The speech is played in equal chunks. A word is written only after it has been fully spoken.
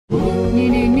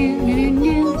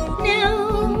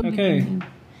Okay.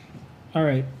 All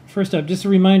right. First up, just a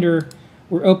reminder,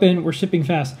 we're open, we're shipping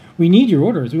fast. We need your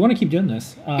orders. We want to keep doing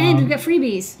this. And we've got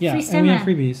freebies. Yeah, Free and we have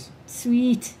freebies.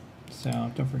 Sweet.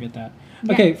 So don't forget that.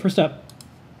 Yeah. Okay, first up.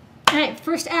 All right,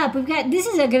 first up, we've got, this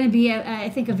is going to be, I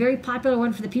think, a very popular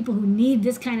one for the people who need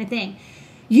this kind of thing.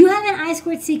 You have an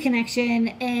I2C connection,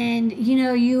 and, you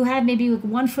know, you have maybe like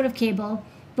 1 foot of cable,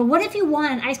 but what if you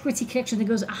want an I2C connection that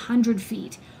goes 100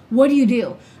 feet? What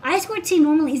do? I2C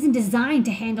normally isn't designed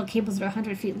to handle cables that are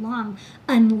 100 feet long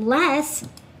unless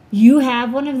you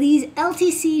have one of these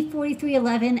LTC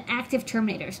 4311 active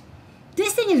terminators.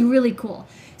 This thing is really cool.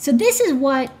 So this is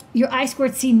what your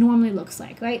I2C normally looks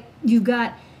like, right? You've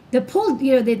got the pull,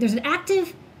 you know, there's an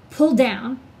active pull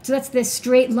down, so that's the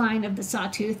straight line of the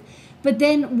sawtooth. But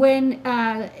then when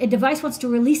a device wants to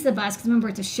release the bus, because remember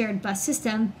it's a shared bus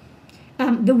system,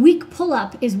 the weak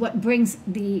pull-up is what brings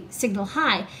the signal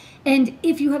high. And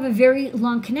if you have a very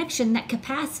long connection, that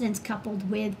capacitance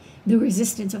coupled with the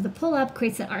resistance of the pull-up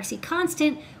creates that RC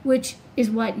constant, which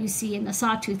is what you see in the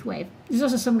sawtooth wave. There's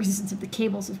also some resistance of the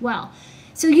cables as well.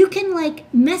 So you can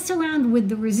like mess around with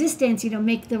the resistance, you know,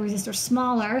 make the resistor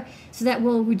smaller, so that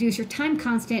will reduce your time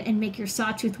constant and make your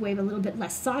sawtooth wave a little bit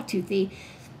less sawtoothy.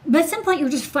 But at some point, you're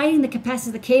just fighting the capacitance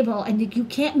of the cable, and you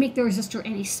can't make the resistor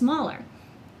any smaller.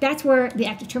 That's where the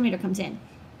active terminator comes in.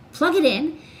 Plug it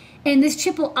in, and this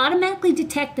chip will automatically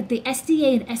detect that the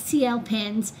SDA and SCL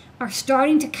pins are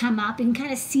starting to come up. You can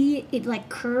kind of see it like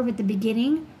curve at the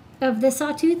beginning of the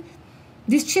sawtooth.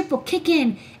 This chip will kick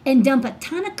in and dump a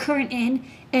ton of current in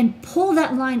and pull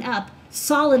that line up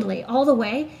solidly all the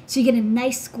way, so you get a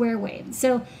nice square wave.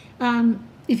 So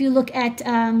if you look at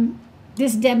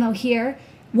this demo here,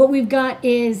 what we've got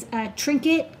is a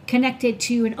trinket connected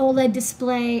to an OLED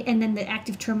display and then the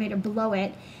active terminator below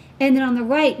it. And then on the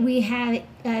right, we have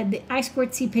the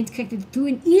I2C pins connected through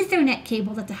an Ethernet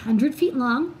cable that's 100 feet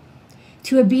long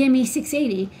to a BME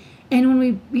 680. And when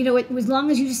we, you know, as long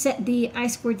as you just set the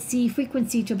I2C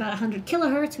frequency to about 100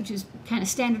 kilohertz, which is kind of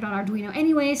standard on Arduino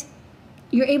anyways,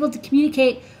 you're able to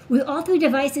communicate with all 3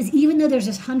 devices, even though there's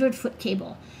this 100-foot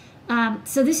cable.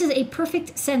 So this is a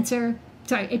perfect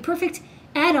a perfect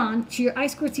add-on to your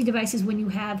I2C devices when you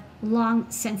have long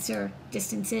sensor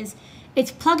distances. It's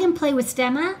plug and play with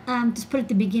stemma. Just put it at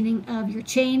the beginning of your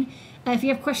chain. If you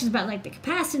have questions about like the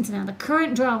capacitance and the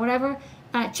current draw, whatever,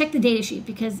 check the datasheet,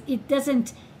 because it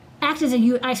doesn't act as a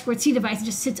I2C device. It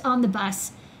just sits on the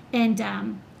bus and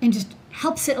just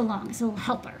helps it along. It's a little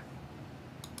helper.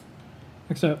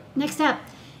 Next up,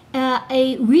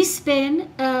 a respin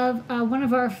of one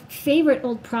of our favorite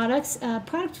old products,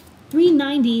 product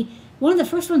 390. One of the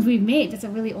first ones we've made, that's a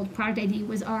really old product ID,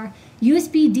 was our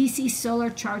USB DC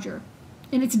solar charger.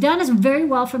 And it's done us very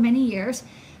well for many years,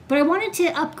 but I wanted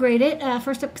to upgrade it,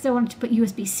 first up because I wanted to put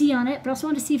USB-C on it, but also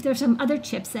wanted to see if there were some other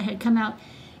chips that had come out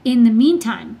in the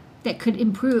meantime that could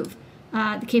improve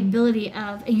the capability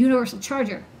of a universal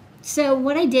charger. So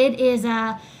what I did is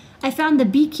I found the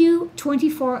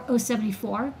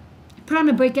BQ24074, put on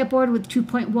a breakout board with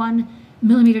 2.1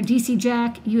 millimeter DC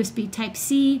jack, USB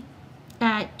Type-C,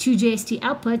 2 JST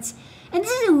outputs, and this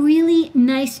is a really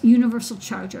nice universal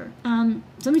charger. So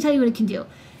let me tell you what it can do.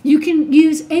 You can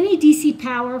use any DC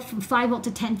power from 5 volt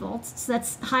to 10 volts, so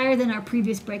that's higher than our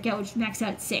previous breakout, which maxed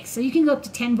out at 6. So you can go up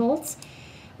to 10 volts.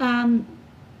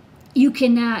 You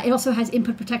can. It also has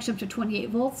input protection up to 28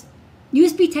 volts.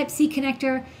 USB Type-C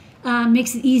connector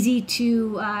makes it easy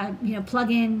to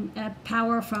plug in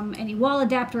power from any wall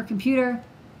adapter or computer.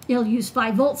 It'll use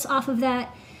 5 volts off of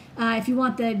that. If you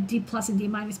want, the D plus and D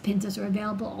minus pins, those are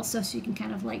available also, so you can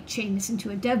kind of like chain this into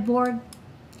a dev board.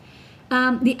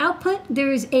 The output,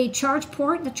 there's a charge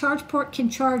port. The charge port can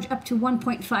charge up to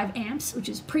 1.5 amps, which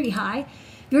is pretty high.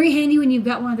 Very handy when you've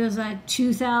got one of those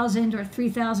 2,000 or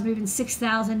 3,000 or even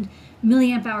 6,000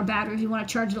 milliamp hour batteries. You want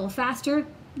to charge it a little faster.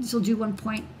 This will do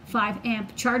 1.5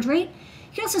 amp charge rate.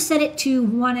 You can also set it to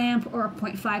 1 amp or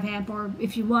 0.5 amp, or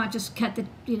if you want, just cut the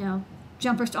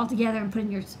jumpers altogether and put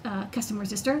in your custom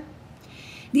resistor.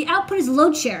 The output is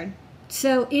load shared.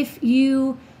 So if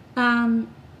you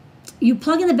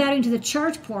plug in the battery into the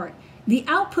charge port, the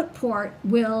output port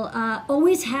will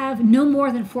always have no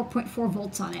more than 4.4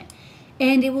 volts on it.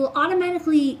 And it will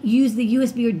automatically use the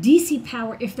USB or DC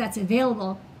power if that's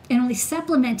available, and only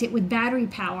supplement it with battery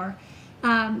power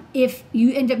if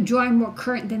you end up drawing more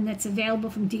current than that's available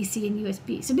from DC and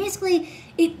USB. So basically,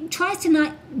 it tries to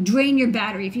not drain your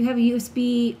battery. If you have a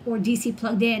USB or DC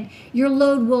plugged in, your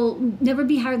load will never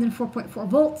be higher than 4.4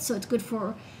 volts, so it's good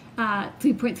for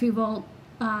 3.3 volt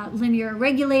linear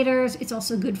regulators. It's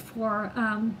also good for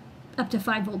up to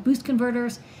 5 volt boost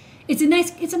converters. It's a nice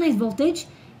voltage.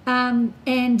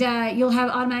 You'll have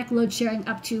automatic load sharing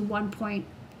up to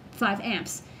 1.5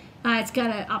 amps. It's got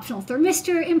an optional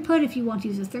thermistor input if you want to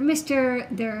use a thermistor.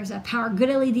 There's a power good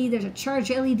LED. There's a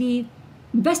charge LED.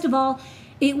 Best of all,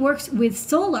 it works with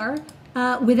solar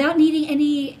without needing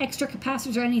any extra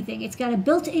capacitors or anything. It's got a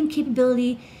built-in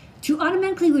capability to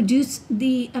automatically reduce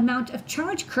the amount of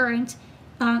charge current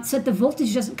so that the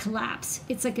voltage doesn't collapse.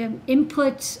 It's like an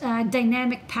input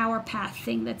dynamic power path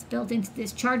thing that's built into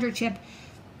this charger chip.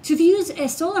 So if you use a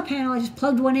solar panel, I just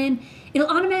plugged one in, it'll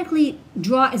automatically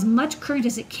draw as much current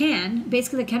as it can,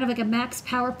 basically kind of like a max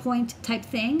power point type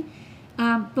thing,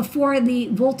 before the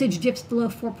voltage dips below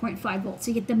 4.5 volts. So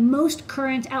you get the most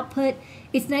current output.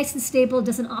 It's nice and stable, it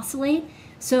doesn't oscillate.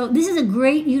 So this is a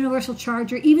great universal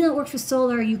charger. Even though it works with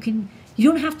solar, you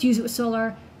don't have to use it with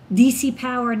solar. DC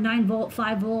power, 9 volt,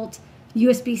 5 volt,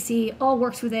 USB-C, all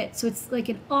works with it. So it's like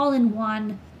an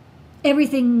all-in-one,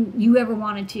 everything you ever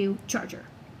wanted to charger.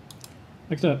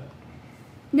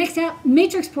 Next up,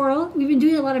 Matrix Portal. We've been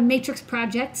doing a lot of Matrix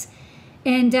projects,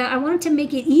 and I wanted to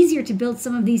make it easier to build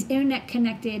some of these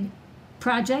internet-connected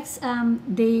projects.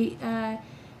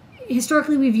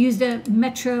 Historically, we've used a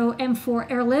Metro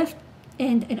M4 Airlift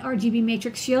and an RGB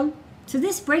Matrix shield. So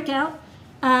this breakout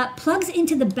plugs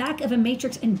into the back of a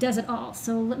matrix and does it all.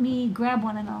 So let me grab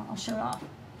one and I'll show it off.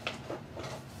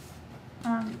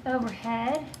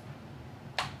 Overhead.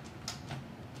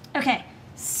 Okay,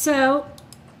 so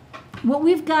what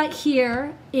we've got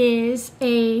here is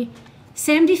a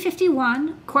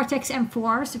SAMD51 Cortex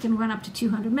M4, so it can run up to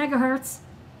 200 megahertz.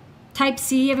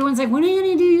 Type-C, everyone's like, when are you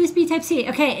going to do USB Type-C?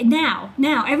 Okay, now,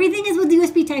 everything is with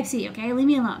USB Type-C, okay? Leave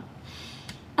me alone.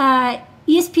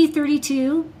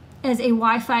 ESP32 as a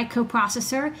Wi-Fi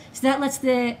coprocessor, so that lets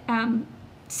the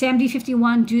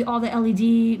SAMD51 do all the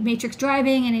LED matrix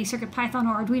driving and any CircuitPython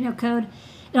or Arduino code,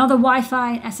 and all the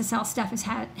Wi-Fi and SSL stuff is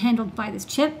handled by this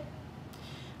chip.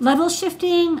 Level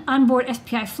shifting, onboard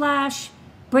SPI flash,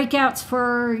 breakouts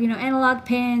for analog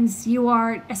pins,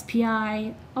 UART,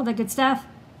 SPI, all that good stuff.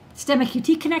 STEMMA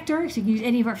QT connector, so you can use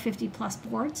any of our 50 plus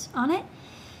boards on it.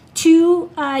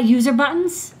 2 user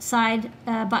buttons, side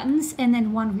buttons, and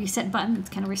then 1 reset button that's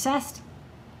kind of recessed.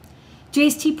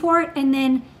 JST port, and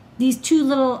then these 2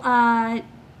 little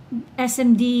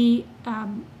SMD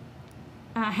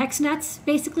hex nuts,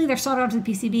 basically. They're soldered onto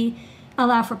the PCB,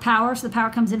 allow for power, so the power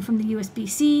comes in from the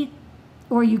USB-C,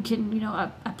 or you can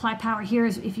apply power here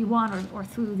if you want, or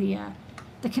through the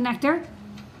connector.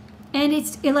 And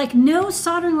it's like no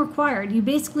soldering required. You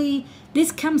basically,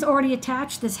 this comes already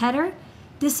attached, this header.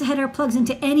 This header plugs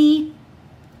into any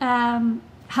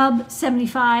Hub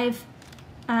 75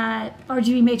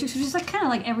 RGB matrix, which is kind of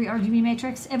like every RGB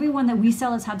matrix. Every one that we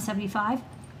sell is Hub 75.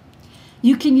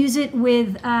 You can use it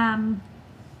with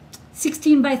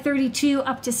 16 by 32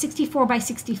 up to 64 by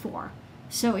 64.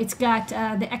 So it's got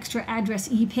the extra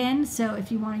address E pin. So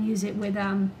if you want to use it with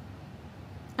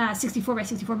 64 by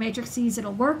 64 matrices,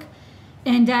 it'll work.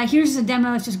 And here's a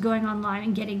demo. It's just going online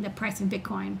and getting the price of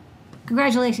Bitcoin.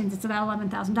 Congratulations, it's about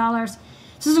 $11,000. So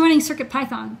this is running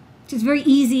CircuitPython. So it's very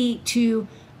easy to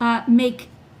make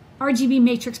RGB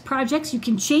matrix projects. You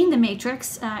can chain the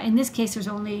matrix. In this case, there's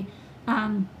only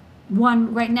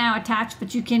one right now attached,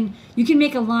 but you can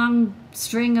make a long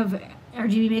string of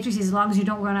RGB matrices as long as you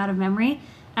don't run out of memory.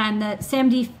 And the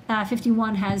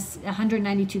SAMD51 has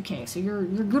 192K, so you're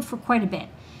good for quite a bit.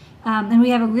 And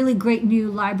we have a really great new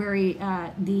library,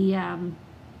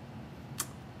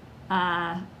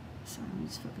 sorry, let me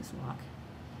just focus lock.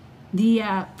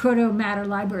 The Proto Matter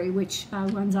library, which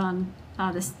runs on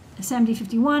this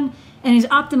SAMD51 and is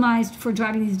optimized for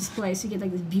driving these displays. So you get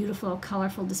like these beautiful,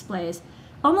 colorful displays.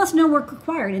 Almost no work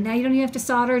required. And now you don't even have to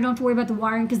solder, you don't have to worry about the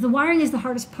wiring, because the wiring is the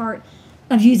hardest part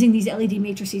of using these LED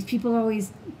matrices. People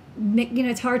always,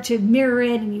 it's hard to mirror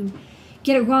it, and you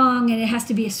get it wrong, and it has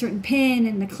to be a certain pin,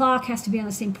 and the clock has to be on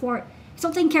the same port. It's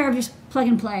all taken care of, just plug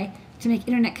and play to make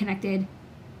internet-connected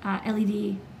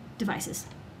LED devices.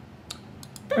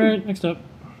 All right, next up.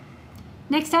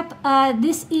 Next up,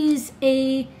 this is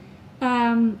a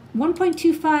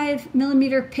 1.25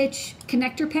 millimeter pitch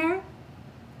connector pair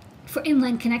for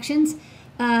inline connections.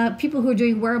 People who are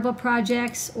doing wearable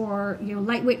projects or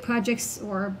lightweight projects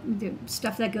or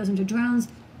stuff that goes into drones,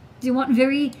 they want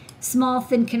very small,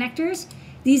 thin connectors.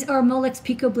 These are Molex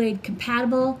PicoBlade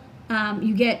compatible.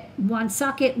 You get 1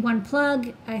 socket, 1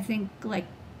 plug, I think like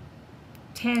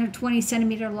 10 or 20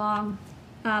 centimeter long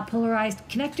polarized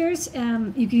connectors.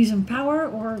 You can use them for power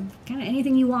or kind of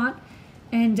anything you want.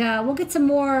 And we'll get some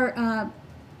more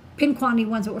pin quantity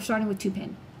ones, but we're starting with 2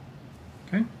 pin.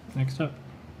 Okay, next up.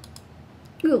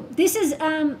 Ooh, this is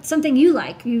something you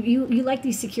like. You like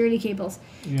these security cables.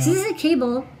 Yeah. So this is a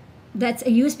cable that's a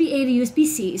USB-A to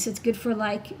USB-C, so it's good for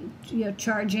like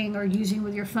charging or using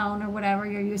with your phone or whatever,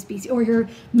 your USB-C or your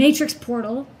Matrix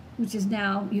portal, which is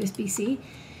now USB-C.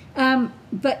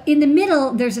 But in the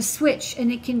middle, there's a switch,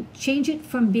 and it can change it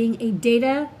from being a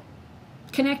data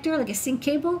connector, like a sync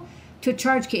cable, to a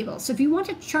charge cable. So if you want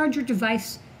to charge your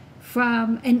device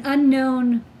from an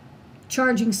unknown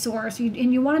charging source,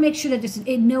 and you want to make sure that it's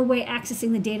in no way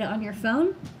accessing the data on your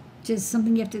phone, which is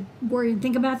something you have to worry and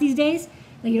think about these days,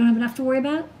 that you don't have enough to worry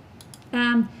about.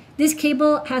 This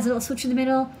cable has a little switch in the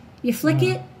middle. You flick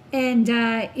it, and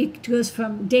it goes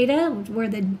from data, where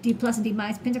the D plus and D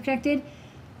minus pins are connected,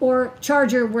 or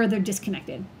charger, where they're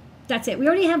disconnected. That's it. We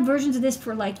already have versions of this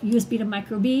for like USB to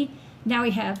micro B. Now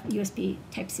we have USB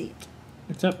Type-C.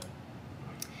 What's up?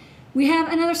 We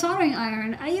have another soldering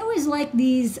iron. I always like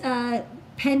these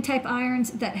pen type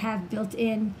irons that have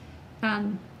built-in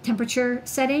temperature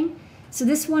setting. So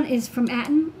this one is from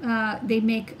Atten. They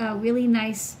make really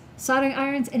nice soldering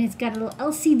irons, and it's got a little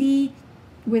LCD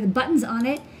with buttons on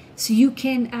it, so you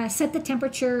can set the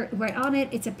temperature right on it.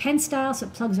 It's a pen style, so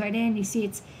it plugs right in. You see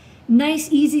it's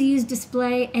nice, easy to use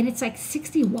display, and it's like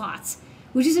 60 watts,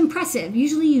 which is impressive.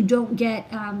 Usually you don't get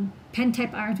pen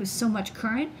type irons with so much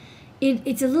current.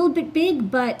 It's a little bit big,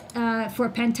 but for a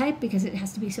pen type, because it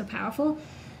has to be so powerful,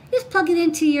 just plug it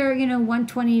into your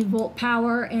 120 volt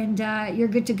power, and you're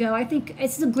good to go. I think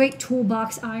it's a great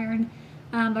toolbox iron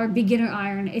or beginner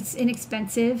iron. It's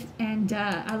inexpensive, and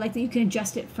I like that you can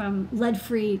adjust it from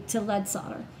lead-free to lead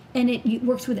solder, and it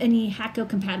works with any Hacko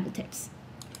compatible tips.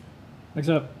 Next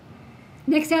up.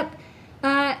 Next up,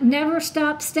 never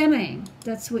stop stemming.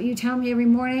 That's what you tell me every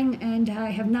morning, and I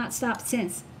have not stopped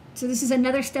since. So this is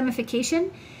another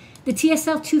stemification. The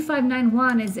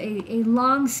TSL2591 is a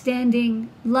long-standing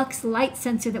Lux light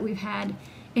sensor that we've had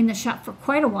in the shop for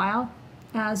quite a while.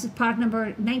 This is product number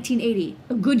 1980,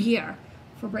 a good year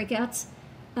for breakouts.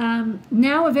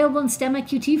 Now available in STEMMA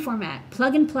QT format.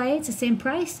 Plug and play, it's the same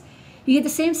price. You get the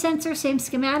same sensor, same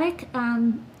schematic,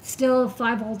 still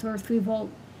 5 volt or 3 volt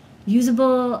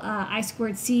usable.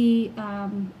 I2C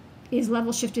is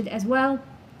level shifted as well.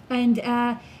 And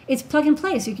it's plug and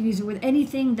play, so you can use it with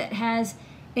anything that has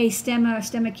a STEMMA or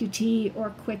STEMMA QT or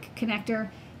quick connector.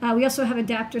 We also have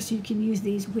adapters, so you can use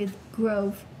these with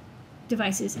Grove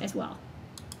devices as well.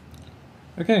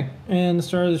 Okay, and the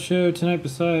star of the show tonight,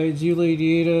 besides you,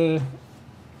 Lady Ada,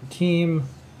 team,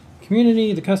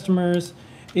 community, the customers,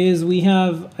 is we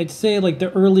have, I'd say, like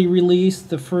the early release,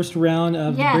 the first round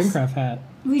of the BrainCraft hat.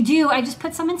 We do. I just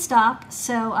put some in stock,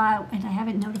 so and I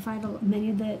haven't notified many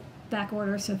of the back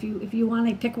order. So if you want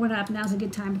to pick one up, now's a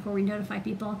good time before we notify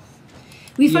people.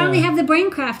 We finally have the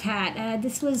BrainCraft hat.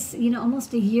 This was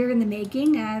almost a year in the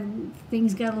making.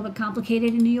 Things got a little bit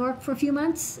complicated in New York for a few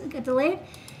months. It got delayed.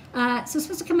 So it's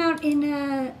supposed to come out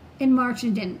in March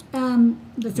and didn't.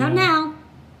 But it's out now.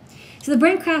 So the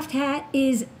BrainCraft hat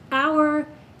is our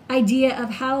idea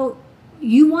of how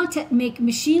you want to make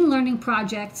machine learning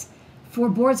projects for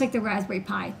boards like the Raspberry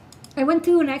Pi. I went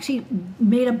through and actually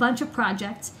made a bunch of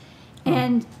projects.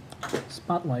 And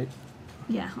Spotlight.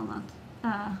 Yeah, hold on.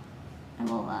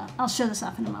 I'll show this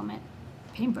off in a moment.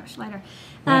 Paintbrush lighter.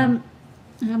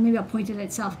 Maybe I'll point it at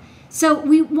itself. So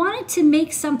we wanted to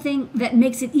make something that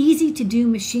makes it easy to do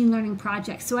machine learning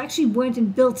projects. So I actually went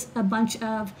and built a bunch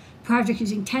of projects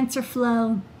using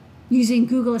TensorFlow, using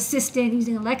Google Assistant,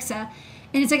 using Alexa.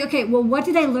 And it's like, okay, well, what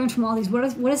did I learn from all these? What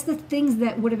is the things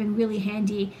that would have been really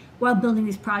handy while building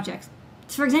these projects?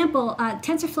 So for example,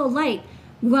 TensorFlow Lite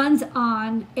runs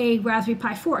on a Raspberry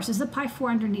Pi 4. So there's a Pi 4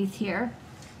 underneath here.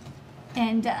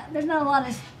 And there's not a lot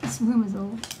of, this room is a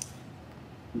little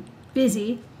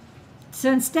busy.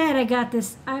 So instead I got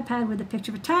this iPad with a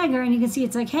picture of a tiger, and you can see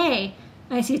it's like, hey,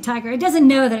 I see a tiger. It doesn't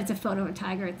know that it's a photo of a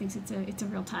tiger. It thinks it's a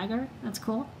real tiger. That's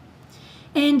cool.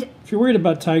 And if you're worried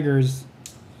about tigers,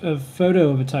 a photo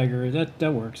of a tiger,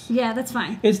 that works. Yeah, that's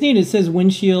fine. It's neat. It says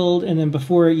windshield, and then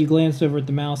before you glanced over at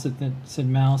the mouse, it said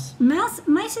mouse. Mice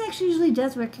it actually usually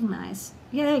does recognize.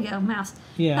 Yeah, there you go, mouse.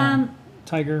 Yeah.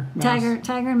 Tiger, mouse.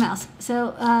 Tiger and mouse.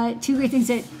 So two great things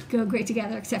that go great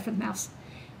together, except for the mouse.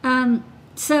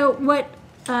 So what?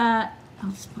 I'll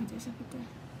just point this up at the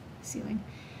ceiling.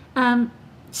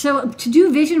 So to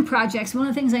do vision projects, one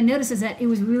of the things I noticed is that it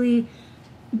was really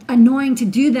annoying to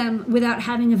do them without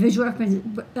having a visual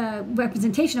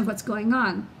representation of what's going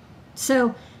on.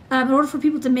 So in order for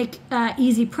people to make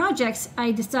easy projects,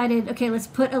 I decided, okay, let's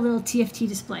put a little TFT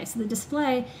display. So the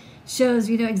display shows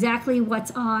exactly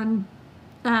what's on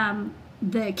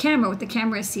the camera, what the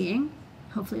camera is seeing.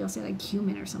 Hopefully it'll say like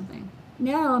human or something.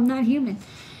 No, I'm not human.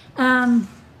 The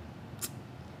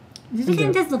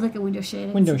game does look like a window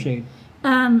shade. Window shade.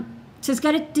 So it's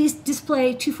got a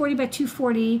display, 240 by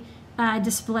 240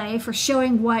 display for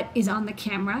showing what is on the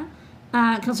camera.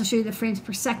 It can also show you the frames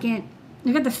per second.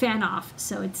 I've got the fan off,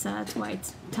 so that's why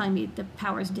it's telling me the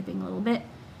power is dipping a little bit.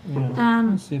 Yeah.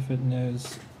 Let's see if it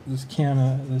knows this thing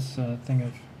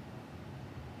of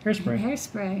hairspray.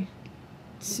 Hairspray.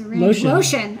 Syringe.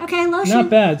 Lotion. Okay, lotion. Not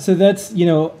bad. So that's,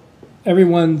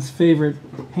 everyone's favorite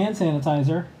hand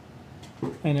sanitizer.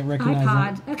 And it recognizes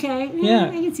iPod. it. Okay. Yeah. I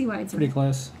can see why it's pretty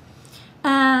close.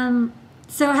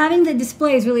 So having the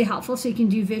display is really helpful, so you can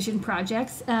do vision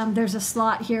projects. There's a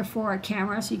slot here for a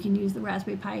camera, so you can use the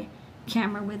Raspberry Pi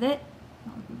camera with it.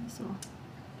 This little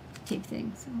tape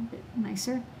thing, so a little bit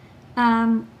nicer.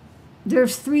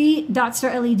 There's 3 dot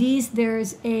star LEDs.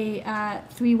 There's a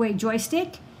 3-way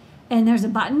joystick, and there's a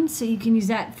button, so you can use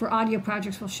that for audio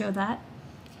projects. We'll show that.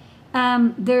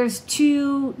 There's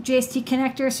 2 JST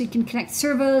connectors, so you can connect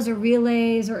servos or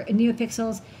relays or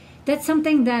NeoPixels. That's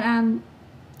something that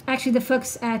actually the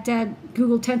folks at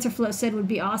Google TensorFlow said would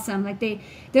be awesome. Like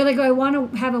they're like, oh, I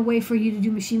want to have a way for you to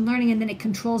do machine learning, and then it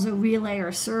controls a relay or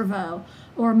a servo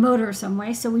or a motor some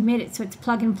way. So we made it so it's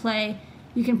plug and play.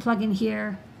 You can plug in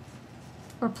here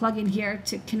or plug in here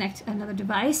to connect another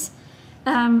device.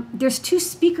 There's 2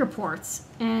 speaker ports,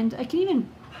 and I can even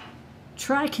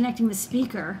try connecting the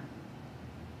speaker.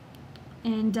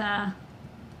 And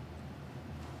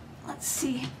let's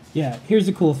see. Yeah, here's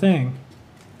the cool thing.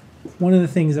 One of the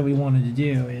things that we wanted to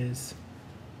do is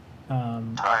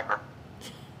Tiger.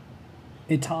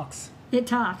 It talks. It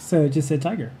talks. So it just said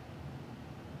tiger.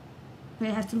 I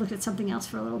have to look at something else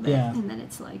for a little bit, Yeah. and then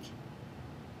it's like,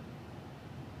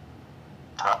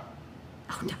 oh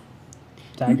no.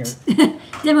 Tiger.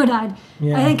 Demo died.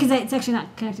 Yeah. I think because it's actually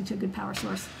not connected to a good power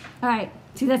source. All right.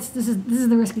 See, this is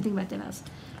the risky thing about demos.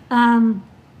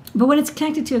 But when it's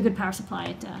connected to a good power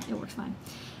supply, it works fine.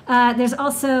 There's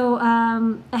also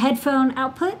a headphone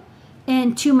output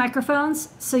and 2 microphones,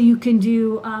 so you can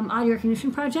do audio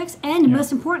recognition projects. And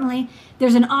most importantly,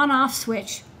 there's an on-off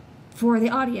switch for the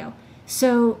audio.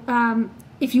 So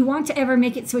if you want to ever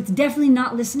make it so it's definitely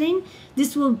not listening,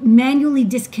 this will manually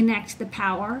disconnect the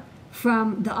power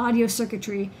from the audio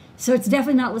circuitry. So it's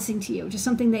definitely not listening to you, which is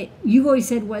something that you've always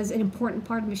said was an important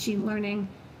part of machine learning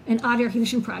and audio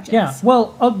recognition projects. Yeah,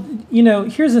 well,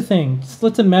 here's the thing.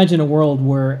 Let's imagine a world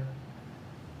where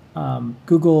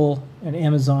Google and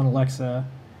Amazon Alexa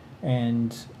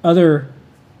and other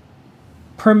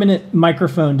permanent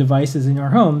microphone devices in our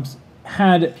homes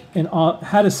had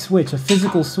a switch, a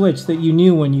physical switch that you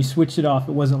knew when you switched it off,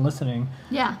 it wasn't listening.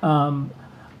 Yeah.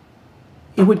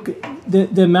 It would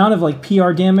the amount of like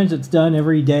PR damage that's done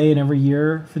every day and every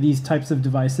year for these types of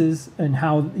devices, and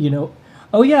how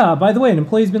oh yeah, by the way, an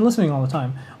employee's been listening all the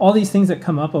time. All these things that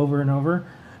come up over and over.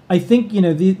 I think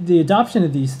the adoption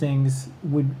of these things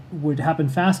would happen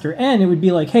faster, and it would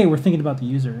be like, hey, we're thinking about the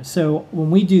user. So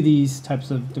when we do these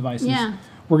types of devices,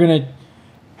 we're gonna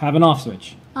have an off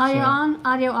switch. Audio on,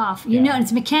 audio off. And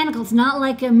it's mechanical. It's not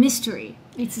like a mystery.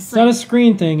 It's not a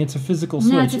screen thing. It's a physical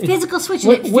switch. No, it's a physical switch.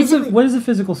 What does a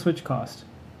physical switch cost?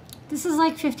 This is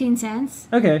like 15 cents.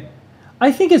 Okay.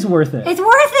 I think it's worth it. It's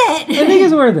worth it! I think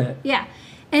it's worth it. Yeah.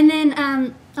 And then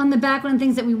on the back, one of the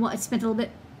things that we spent a little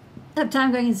bit of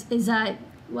time going is I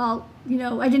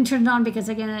didn't turn it on because,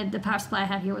 again, the power supply I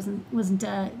had here wasn't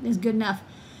as good enough.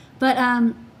 But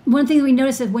one thing that we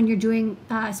noticed is when you're doing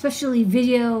especially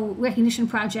video recognition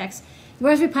projects, the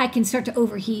Raspberry Pi can start to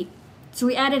overheat. So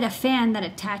we added a fan that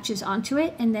attaches onto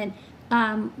it, and then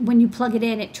when you plug it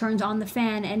in, it turns on the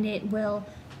fan, and it will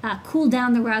cool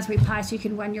down the Raspberry Pi so you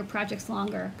can run your projects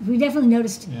longer. We definitely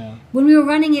noticed when we were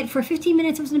running it for 15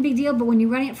 minutes, it wasn't a big deal, but when you're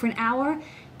running it for an hour,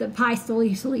 the Pi slowly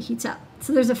heats up.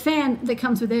 So there's a fan that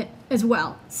comes with it as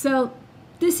well. So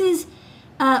this is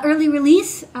early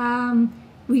release.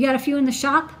 We got a few in the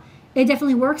shop. It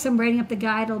definitely works. I'm writing up the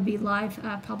guide. It'll be live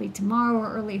probably tomorrow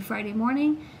or early Friday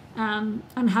morning on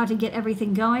how to get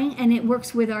everything going. And it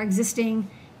works with our existing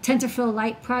TensorFlow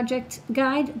Lite project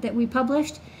guide that we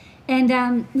published.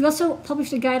 And we also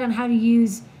published a guide on how to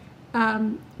use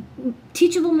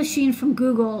Teachable Machine from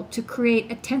Google to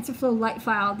create a TensorFlow Lite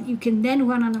file that you can then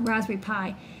run on a Raspberry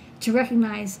Pi to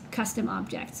recognize custom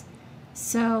objects.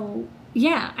 So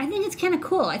yeah, I think it's kind of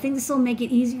cool. I think this will make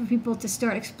it easy for people to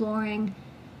start exploring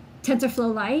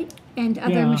TensorFlow Lite and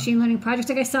other machine learning projects.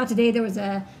 Like I saw today, there was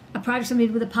a project somebody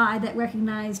did with a Pi that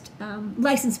recognized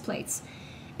license plates.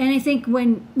 And I think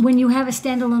when you have a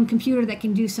standalone computer that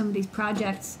can do some of these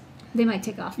projects, they might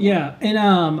take off more. Yeah,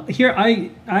 and here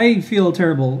I feel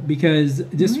terrible because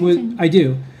this I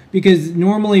do, because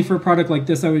normally for a product like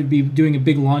this I would be doing a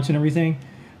big launch and everything,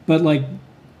 but like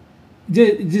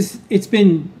just it's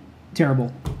been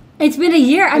terrible. It's been a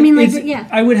year. I mean, like, yeah.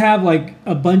 I would have like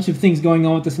a bunch of things going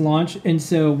on with this launch, and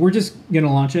so we're just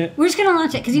gonna launch it. We're just gonna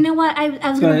launch it because you know what? I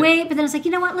was gonna wait, but then I was like,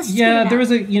 you know what? Let's just get it out.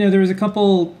 There was a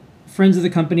couple friends of the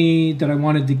company that I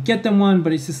wanted to get them one,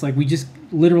 but it's just like we just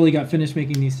literally got finished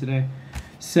making these today.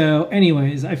 So,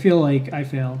 anyways, I feel like I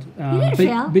failed. You didn't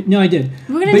fail. But no, I did.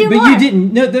 We're gonna do more. But you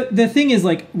didn't. No, the thing is,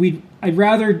 like, I'd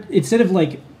rather, instead of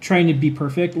like trying to be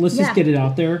perfect, let's just get it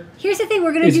out there. Here's the thing: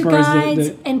 we're gonna do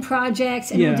guides and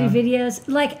projects, and we'll do videos.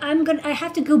 Like I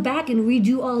have to go back and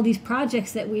redo all these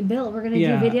projects that we built. We're gonna do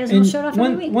videos and we'll show it off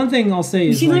every week. One thing I'll say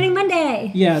is Machine Learning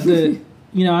Monday. Yeah,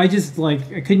 I just I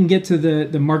couldn't get to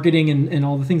the marketing and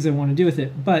all the things I want to do with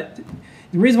it. But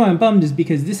the reason why I'm bummed is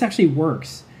because this actually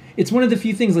works. It's one of the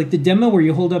few things, like the demo where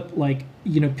you hold up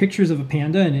pictures of a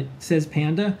panda and it says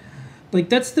panda. Like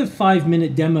that's the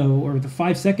 5-minute demo or the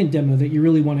 5-second demo that you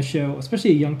really want to show,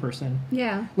 especially a young person.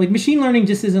 Yeah. Like machine learning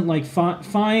just isn't like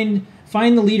find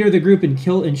the leader of the group and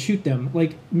kill and shoot them.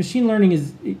 Like machine learning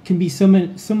it can be so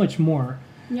much more.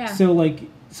 Yeah. So like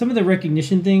some of the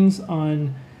recognition things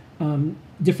on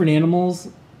different animals,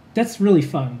 that's really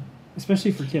fun,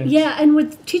 especially for kids. Yeah, and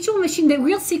with Teachable Machine, the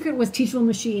real secret was Teachable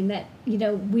Machine. That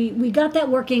we got that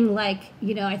working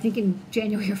I think in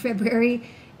January or February.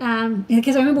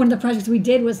 Because I remember one of the projects we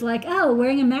did was like, oh,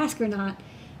 wearing a mask or not.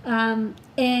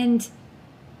 And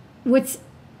what's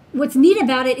neat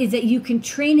about it is that you can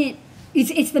train it.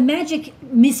 It's the magic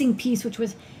missing piece, which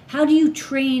was how do you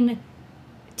train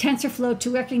TensorFlow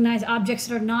to recognize objects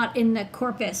that are not in the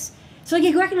corpus? So like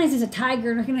it recognizes a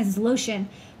tiger and recognizes lotion,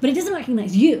 but it doesn't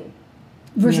recognize you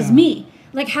versus me.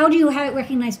 Like how do you have it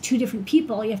recognize two different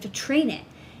people? You have to train it.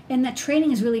 And that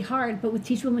training is really hard, but with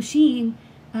Teachable Machine,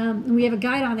 and we have a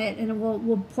guide on it, and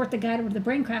we'll port the guide over to the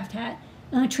BrainCraft hat,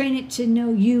 and I'll train it to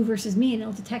know you versus me, and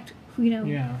it'll detect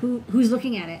who's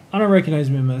looking at it. I don't recognize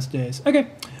me most days. Okay.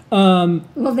 Well,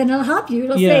 then it'll help you.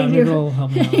 It'll say maybe it'll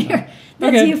help me out.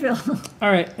 That's you, Phil.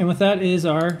 All right, and with that is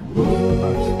our